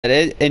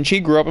it, and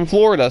she grew up in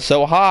Florida,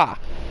 so ha.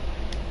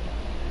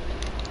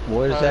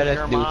 What does that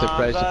have to do with the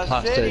price of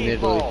pasta in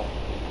Italy?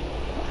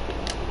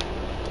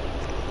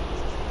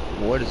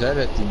 What does that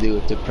have to do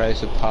with the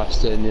price of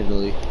pasta in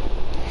Italy?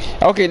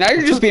 Okay, now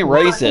you're just being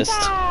racist.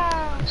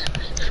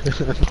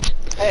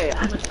 Hey,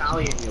 I'm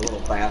Italian, you little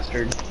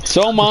bastard.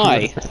 So am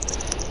I.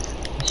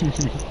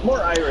 More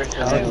Irish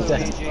than I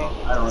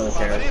don't really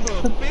care.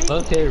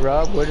 Okay,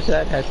 Rob, what does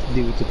that have to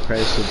do with the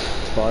price of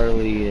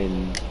barley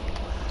in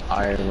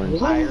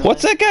Ireland?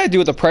 What's that got to do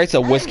with the price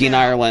of whiskey in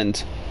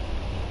Ireland?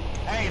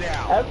 Hey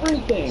now.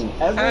 Everything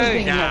has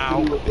to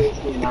do with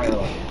whiskey in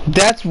Ireland.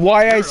 That's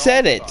why I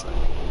said it.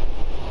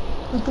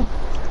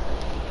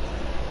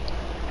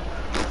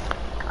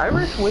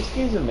 Irish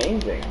whiskey's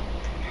amazing.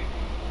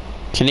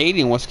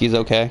 Canadian whiskey's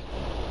okay.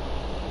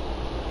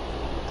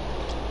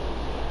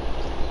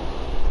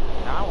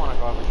 Now I want to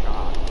go have a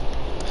shot.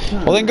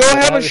 Well, then go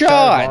have a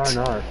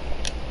shot.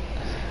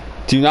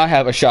 Do not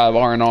have a shot of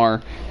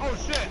R&R. Oh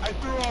shit! I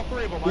threw all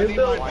three of them. I need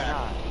my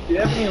back. Do you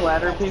have any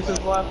ladder pieces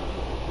left?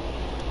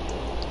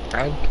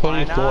 I have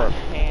 24.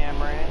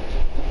 Cameron.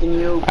 Can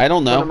you I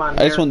don't put know. them on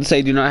I just here? wanted to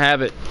say do not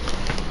have it.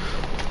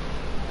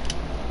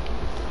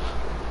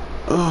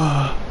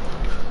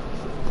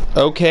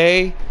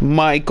 Okay,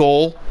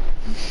 Michael.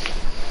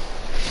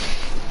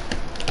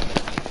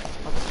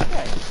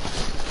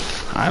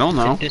 I don't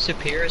know. It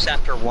disappears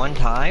after one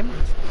time?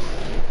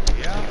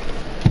 Yeah.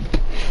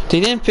 They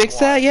didn't fix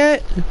that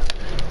yet?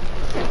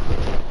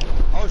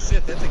 Oh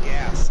shit! That's a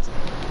gas.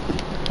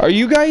 Are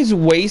you guys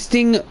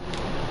wasting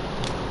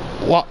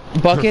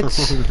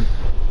buckets? Are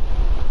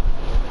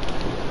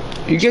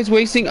you guys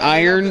wasting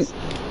iron?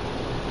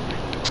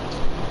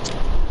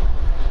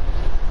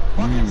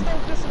 Buckets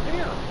don't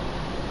disappear.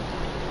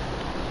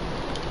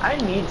 I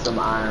need some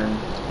iron.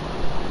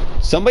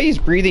 Somebody's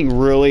breathing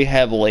really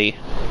heavily.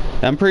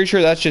 I'm pretty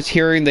sure that's just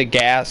hearing the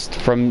gas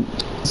from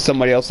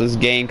somebody else's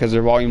game because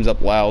their volume's up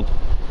loud.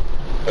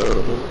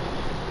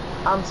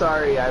 I'm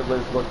sorry, I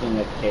was looking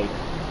at cake.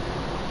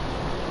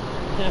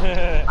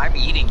 I'm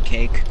eating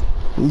cake.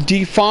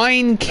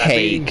 Define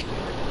cake.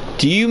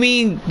 Do you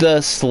mean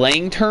the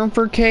slang term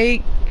for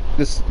cake?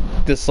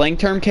 The slang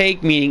term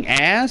cake meaning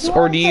ass?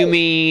 Or do you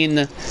mean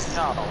No.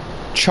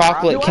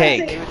 chocolate Do I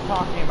cake? He was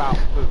talking about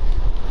food.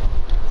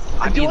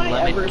 I Do mean I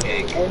lemon ever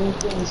cake. say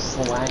anything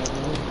slang?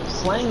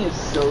 Slang is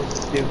so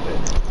stupid.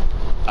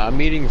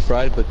 I'm eating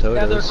fried Nether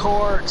potatoes.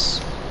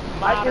 quartz.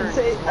 I can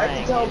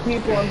tell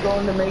people I'm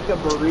going to make a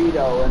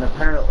burrito, and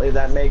apparently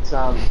that means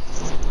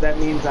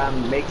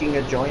I'm making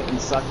a joint and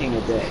sucking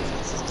a dick.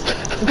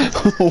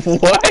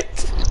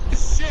 What?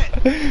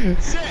 Shit!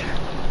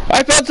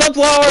 I found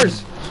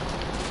sunflowers!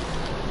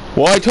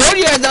 Well, I told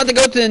you guys not to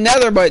go to the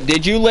nether, but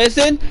did you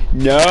listen?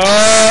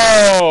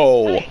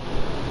 No!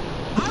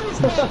 I was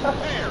not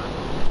prepared.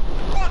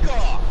 Fuck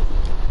off!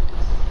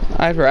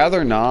 I'd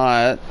rather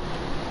not.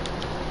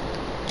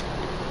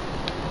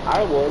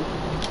 I would.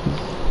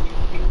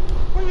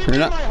 What do you You're mean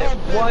not- my whole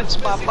bed wants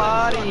is my missing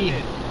body.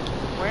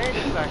 Wait a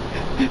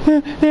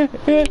second.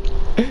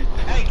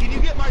 Hey, can you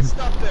get my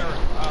stuff there,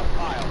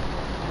 pile?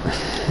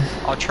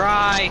 I'll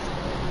try.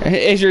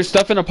 Is your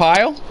stuff in a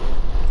pile?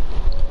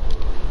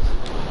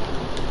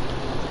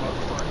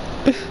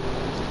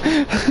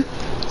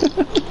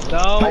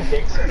 No. My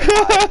dick's in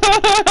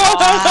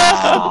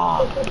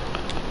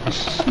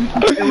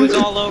It was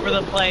all over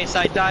the place.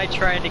 I died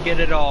trying to get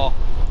it all.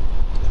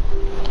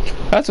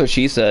 That's what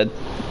she said.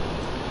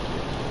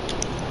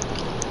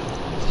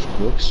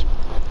 Whoops.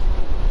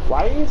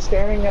 Why are you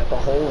staring at the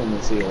hole in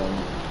the ceiling?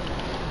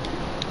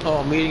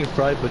 Oh, I'm eating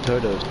fried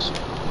potatoes.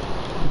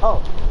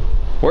 Oh,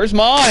 Where's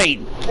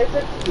mine? it's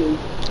a cute.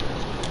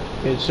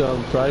 It's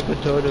fried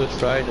potatoes,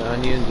 fried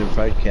onions, and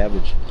fried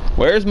cabbage.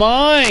 Where's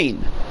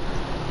mine?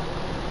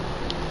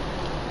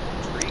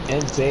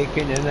 And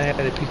bacon, and I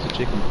had a piece of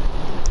chicken.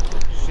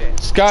 Shit.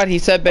 Scott, he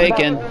said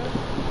bacon.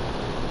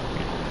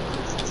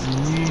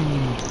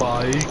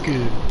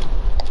 Bacon.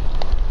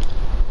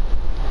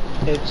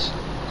 It's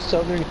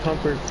Southern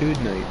Comfort Food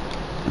Night.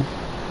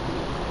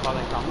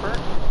 Southern Comfort?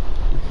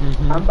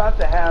 I'm about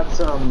to have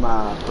some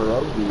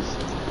pierogies.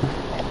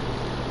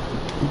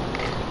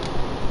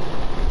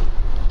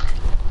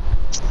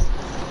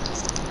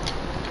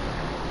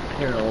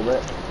 Here a little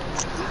bit.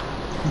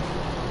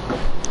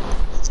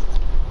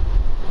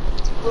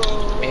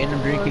 And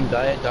I'm drinking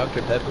Diet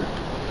Dr. Pepper.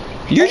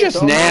 You're Hey, just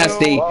don't-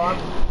 nasty. well,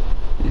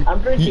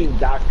 I'm drinking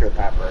Dr.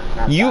 Pepper,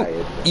 not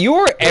Diet.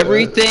 You're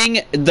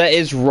everything that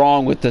is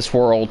wrong with this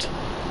world.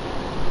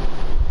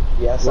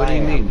 Yes, What I do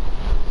you am. mean?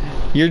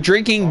 You're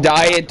drinking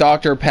Diet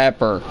Dr.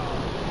 Pepper.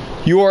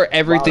 You are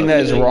everything that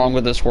is wrong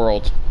with this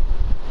world.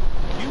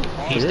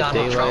 He's Is it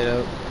Donald daylight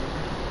Trump.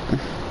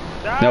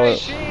 out? No, Die, it-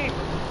 sheep!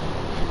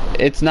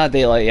 It's not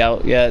daylight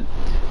out yet.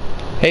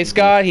 Hey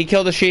Scott, he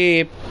killed a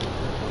sheep.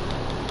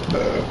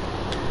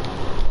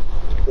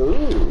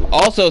 Ooh.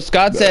 Also,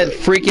 Scott said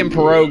freaking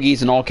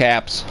pierogies in all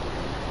caps.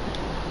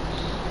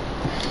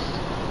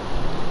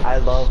 I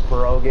love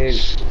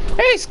pierogies.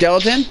 Hey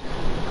skeleton.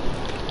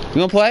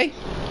 You wanna play?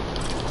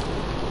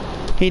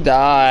 He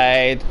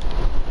died.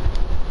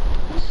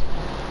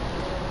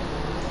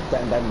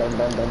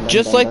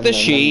 Just like the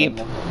sheep.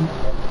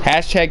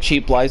 Hashtag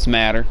sheep lives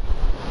matter.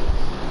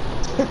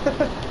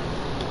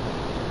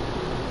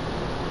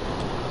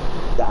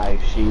 Die,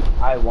 sheep.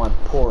 I want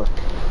pork.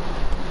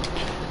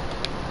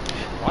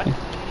 What?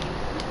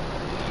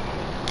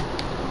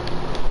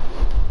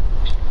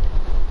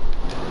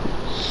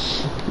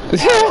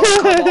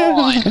 Come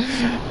on.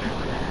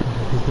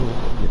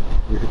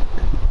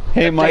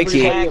 Hey,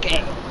 Mikey.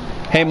 Attacking.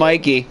 Hey,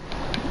 Mikey.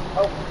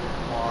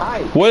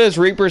 Hi. What does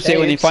Reaper say Hey,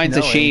 when he it's finds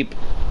a snowing. sheep?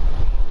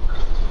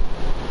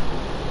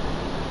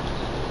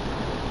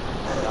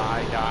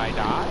 Die, die,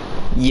 die.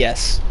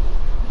 Yes.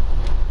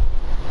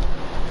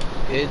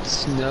 It's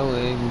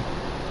snowing.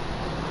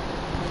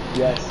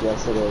 Yes,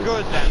 yes it is.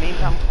 Good, that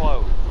means I'm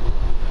close.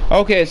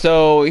 Okay,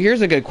 so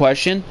here's a good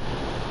question.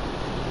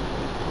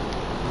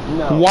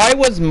 No. Why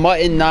was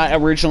mutton not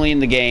originally in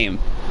the game?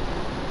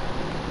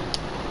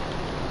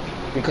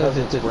 Because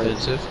it's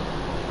offensive.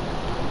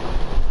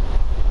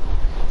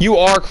 You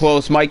are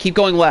close, Mike. Keep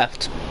going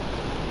left.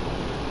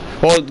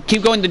 Well,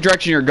 keep going the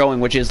direction you're going,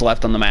 which is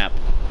left on the map.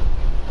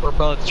 We're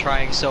both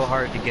trying so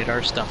hard to get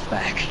our stuff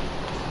back.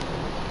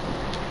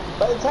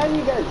 By the time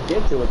you guys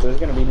get to it, there's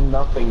gonna be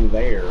nothing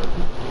there.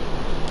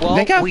 Well,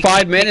 They got we 5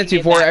 keep minutes picking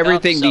it before back up,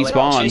 everything so it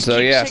despawns, just so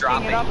keeps yeah. Picking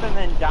dropping. it up and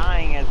then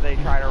dying as they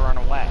try to run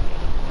away.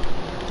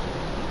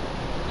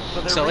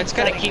 they're So it's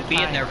gonna resetting keep the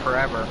being there timer.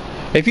 forever.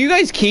 If you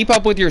guys keep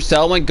up with your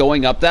settlement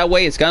going up that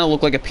way, it's gonna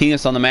look like a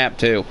penis on the map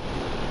too.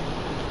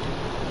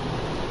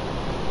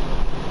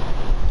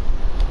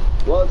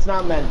 Well, it's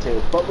not meant to,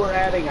 but we're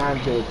adding on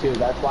to it too.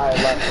 That's why I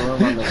left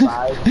room on the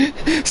side.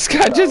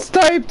 Scott just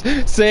typed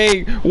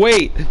saying,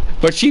 "Wait,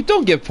 but sheep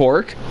don't get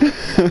pork."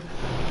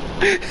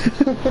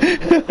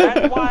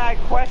 That's why I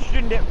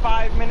questioned it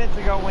 5 minutes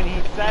ago when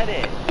he said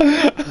it.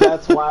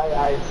 That's why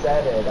I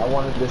said it. I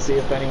wanted to see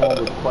if anyone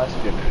would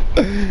question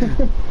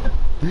it.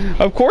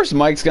 Of course,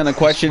 Mike's gonna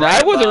question.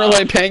 I wasn't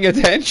really paying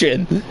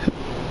attention.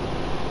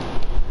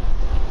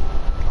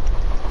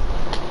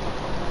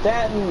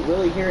 That and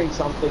really hearing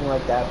something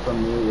like that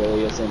from you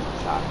really isn't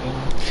shocking.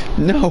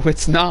 No,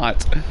 it's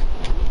not.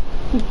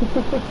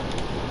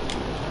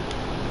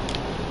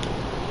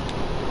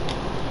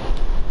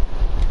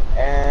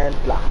 And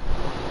blah.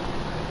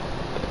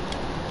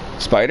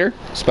 Spider?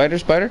 Spider?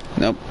 Spider?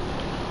 Nope.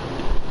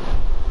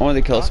 I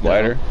wanted to kill a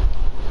spider.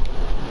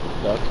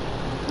 Duck.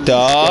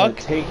 Duck.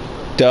 Take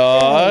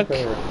Duck.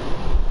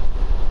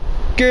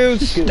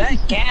 Goose. That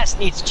gas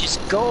needs to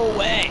just go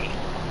away.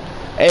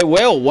 It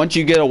will once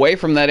you get away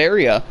from that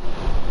area.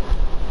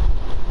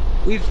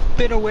 We've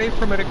been away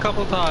from it a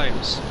couple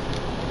times.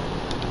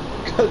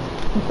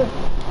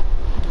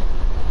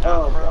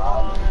 Oh For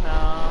god. long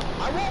enough.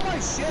 I want my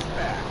shit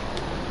back.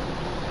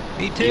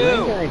 Me You ain't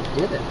too. gonna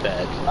get it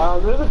back.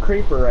 There's a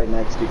creeper right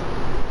next to you.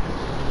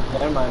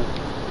 Never mind.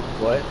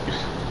 What?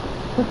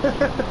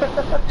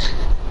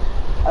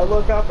 I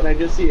look up and I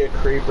just see a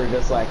creeper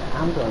just like,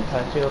 I'm gonna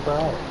touch your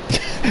butt.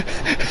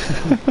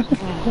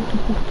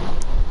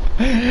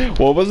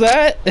 What was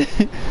that?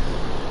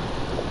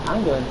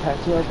 I'm gonna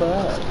touch your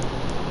butt.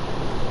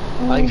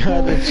 I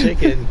got the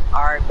chicken.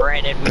 Alright,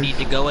 Brandon, we need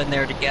to go in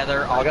there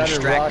together. I'll got a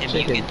distract raw him,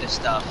 chicken. you get this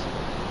stuff.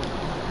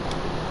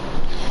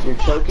 You're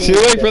choking. Too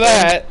your late for chicken.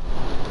 that.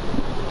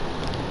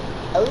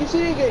 At least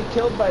you didn't get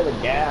killed by the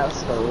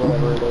gas or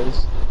whatever it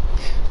is.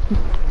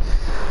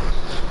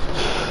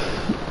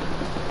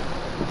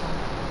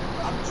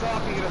 I'm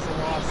chalking it as a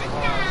loss of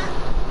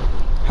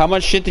heart. How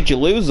much shit did you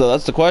lose though?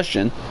 That's the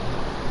question.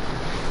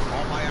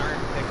 All my iron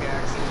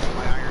pickaxes,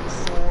 my iron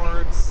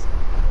swords.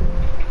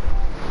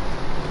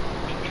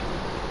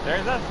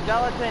 There's a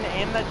skeleton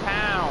in the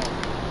town.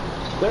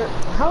 There.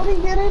 How'd he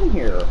get in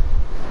here?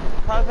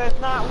 Because it's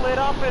not lit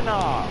up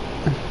enough.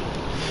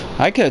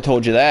 I could have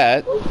told you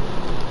that.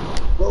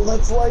 Well,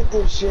 let's light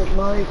this shit,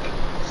 Mike.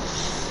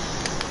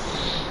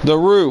 The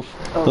roof.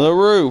 The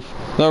roof.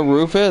 The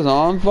roof is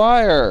on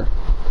fire.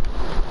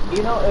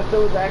 You know, if there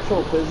was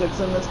actual physics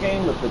in this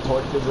game, if the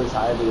torch is as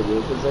high to the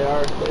roof as they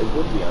are, it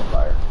would be on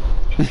fire.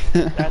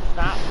 That's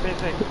not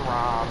physics,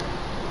 Rob.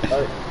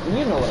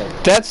 You know what I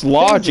mean. That's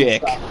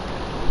logic.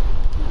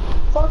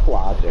 Fuck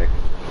logic.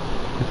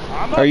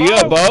 I'm Are you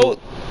a boat?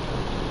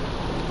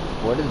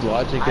 What did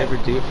logic ever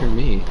do for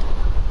me?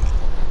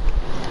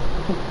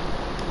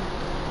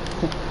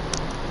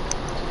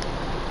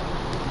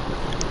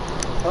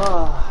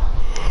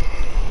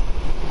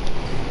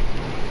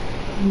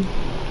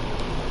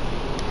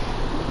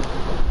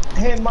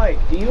 Hey Mike,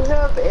 do you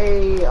have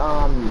a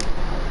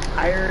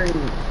iron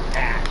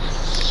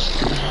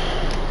axe?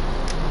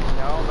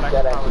 No, but I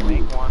That can I probably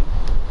can make one.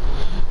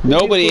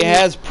 Nobody please-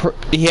 has.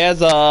 He has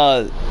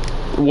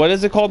what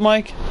is it called,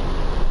 Mike?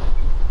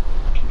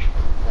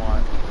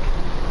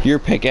 What? Your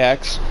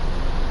pickaxe.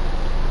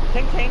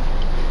 Tink tink.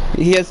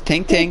 He has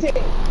Tink Tink.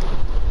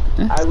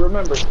 I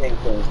remember Tink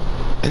Tink.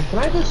 Can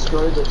I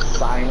destroy this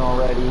sign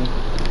already?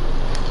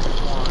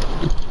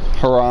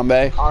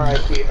 Harambe.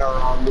 R.I.P.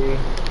 Harambe.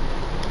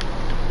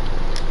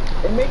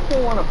 It makes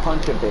me want to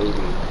punch a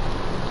baby.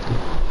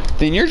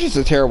 Then you're just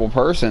a terrible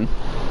person.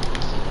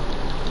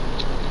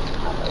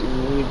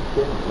 You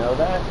didn't know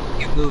that?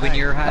 You move in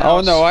your house?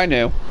 Oh no, I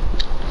knew.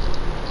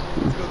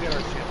 Let's go get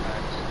our shit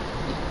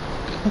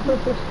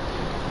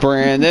back.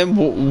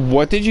 Brandon,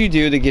 what did you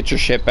do to get your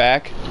shit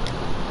back?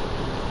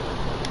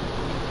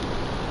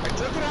 I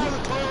took it out of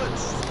the toilet and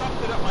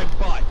stuffed it up my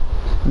butt.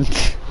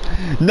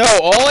 No,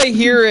 all I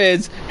hear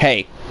is,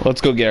 "Hey, let's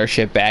go get our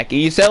shit back."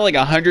 And you sound like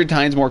 100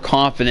 times more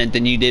confident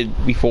than you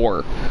did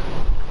before.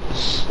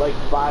 Like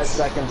 5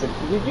 seconds.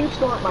 Did you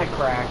snort my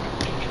crack?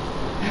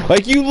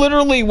 Like you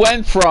literally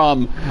went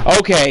from,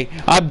 "Okay,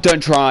 I'm done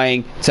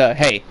trying," to,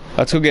 "Hey,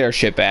 let's go get our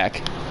shit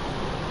back."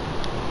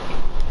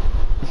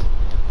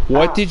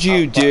 What did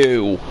you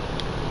do?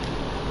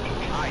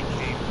 I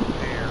came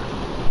prepared.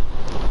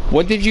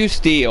 What did you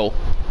steal?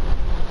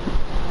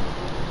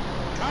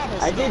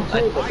 I did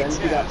too, but then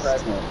she got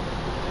pregnant.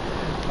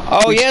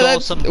 Oh We yeah, stole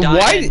that's some why.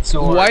 diamond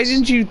swords. Why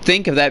didn't you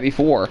think of that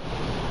before?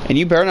 And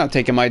you better not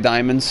taking my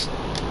diamonds.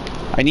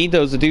 I need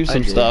those to do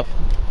some did. stuff.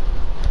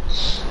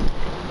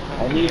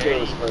 I need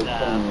those for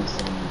playing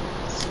some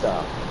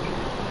stuff.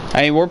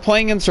 I mean, we're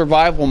playing in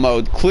survival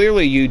mode.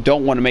 Clearly, you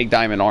don't want to make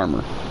diamond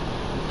armor.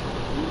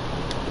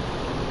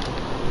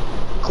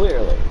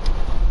 Clearly.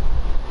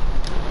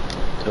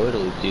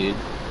 Totally, dude.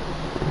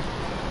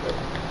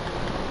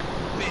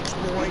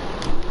 Bitch boy.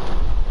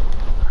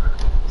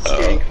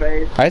 Skank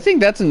face. I think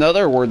that's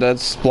another word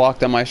that's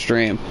blocked on my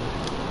stream.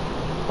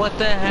 What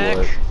the heck?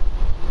 What?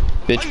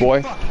 Bitch Are boy.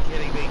 you fucking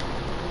kidding me?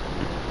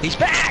 He's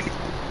back!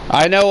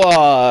 I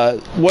know,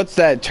 what's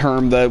that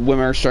term that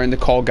women are starting to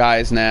call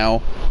guys now?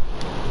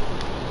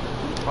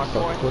 Fuck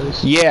boy. Fuckboys?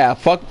 Yeah,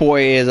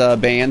 fuckboy is a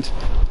band.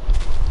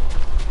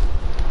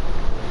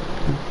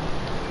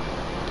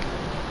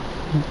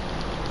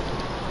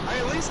 I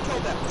at least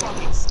killed that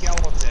fucking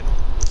skeleton.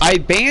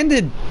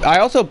 I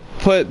also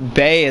put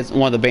bae as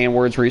one of the banned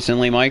words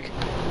recently, Mike.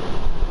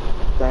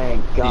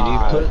 Thank Did you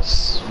God. put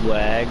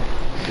swag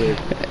with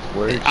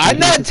words? I'm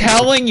not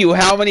telling you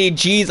how many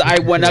G's I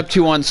went up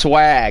to on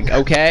swag,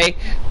 okay?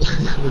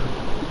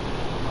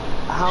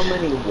 How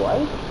many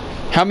what?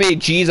 How many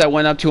G's I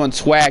went up to on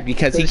swag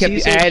because he So she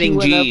kept said he adding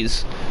went up-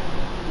 G's.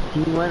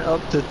 He went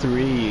up to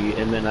 3,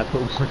 and then I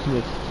put one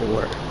with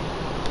 4.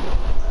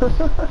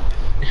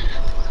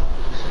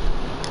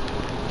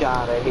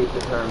 God, I hate the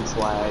term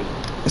swag.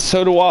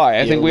 So do I.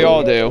 I think we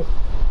all do.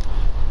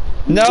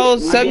 No,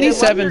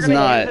 77's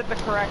not. the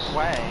correct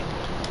way.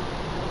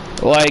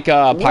 Like,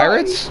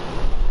 pirates?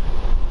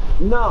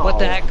 No. What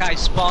the heck? I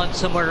spawned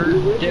somewhere The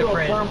original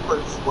different. term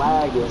for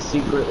swag is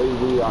secretly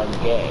we are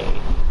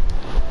gay.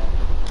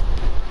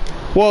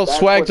 Well, That's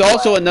swag's what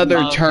also swag- another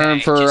Okay, term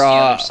just for, the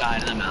other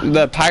side of the mountain.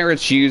 the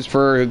pirates use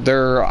for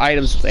their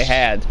items they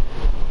had.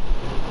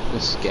 The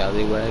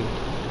scallywag.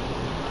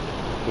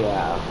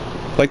 Yeah.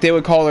 Like, they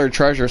would call their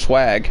treasure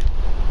swag.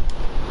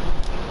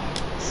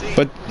 See,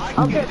 But- I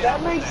can Okay, get that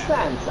down with makes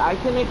sense. I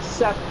can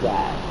accept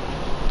that.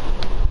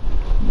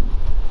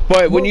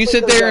 But when Well, you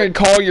sit because there and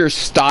call your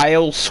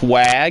style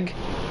swag,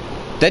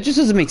 that just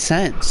doesn't make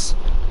sense.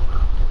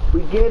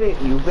 We get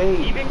it, you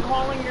vape. Even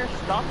calling your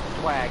stuff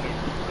swag is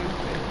stupid.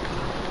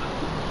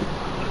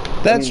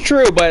 That's mean-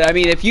 true, but I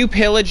mean, if you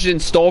pillaged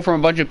and stole from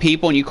a bunch of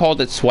people and you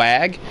called it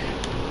swag,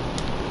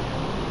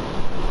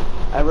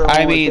 Everyone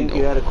I would mean- think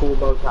you had a cool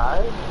bow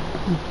tie.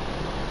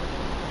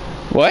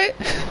 what?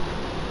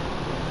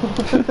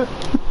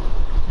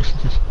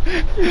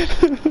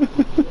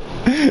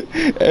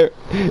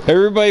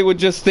 Everybody would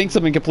just think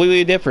something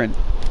completely different.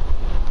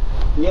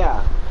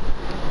 Yeah.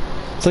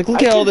 It's like,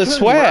 look I at all should this turn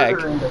swag.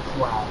 murder into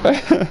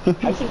swag.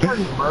 I should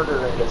turn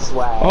murder into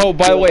swag. Oh,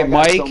 by the way, I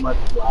got so Mike- much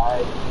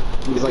swag.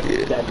 There's like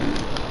dead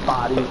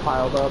bodies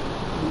piled up.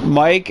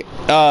 Mike,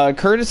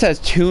 Curtis has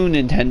 2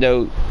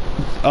 Nintendo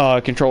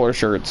controller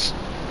shirts.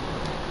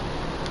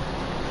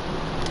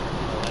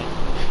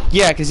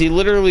 Yeah, because he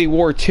literally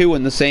wore 2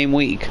 in the same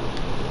week.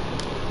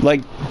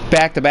 Like,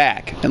 back to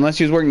back. Unless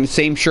he was wearing the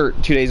same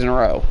shirt 2 days in a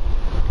row.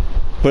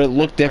 But it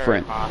looked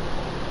different.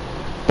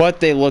 But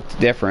they looked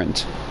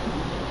different.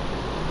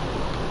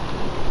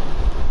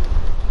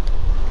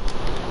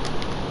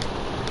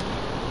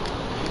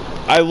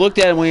 I looked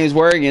at him when he was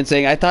wearing it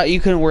saying, I thought you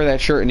couldn't wear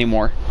that shirt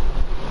anymore.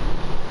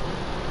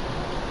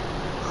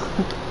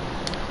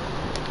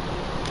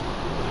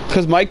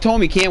 Because Mike told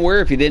me he can't wear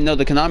it if he didn't know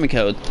the Konami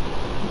code.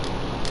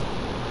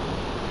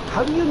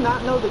 How do you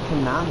not know the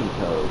Konami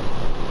code?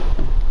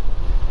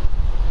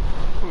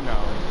 Who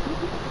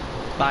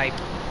knows? By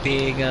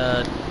being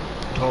a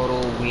total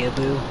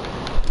weeaboo.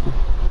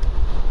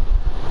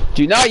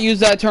 Do not use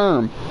that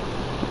term.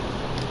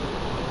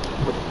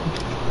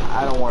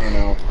 I don't want to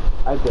know.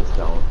 I just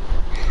don't.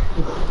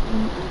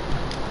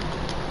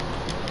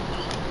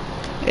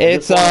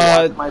 It's Just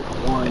wanna watch my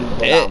porn and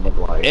get on with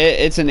life.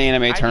 it's an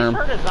anime term. I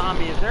just heard a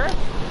zombie. Is there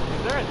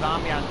a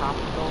zombie on top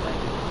of the building?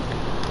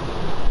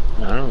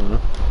 I don't know.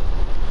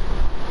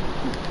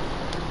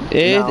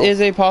 It No.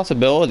 is a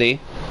possibility.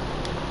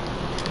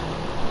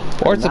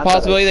 Or it's a Not that I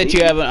possibility that see.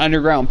 you have an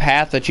underground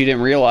path that you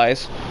didn't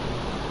realize.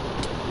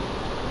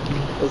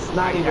 It's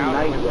not even Doubt it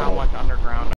night with yet. how much underground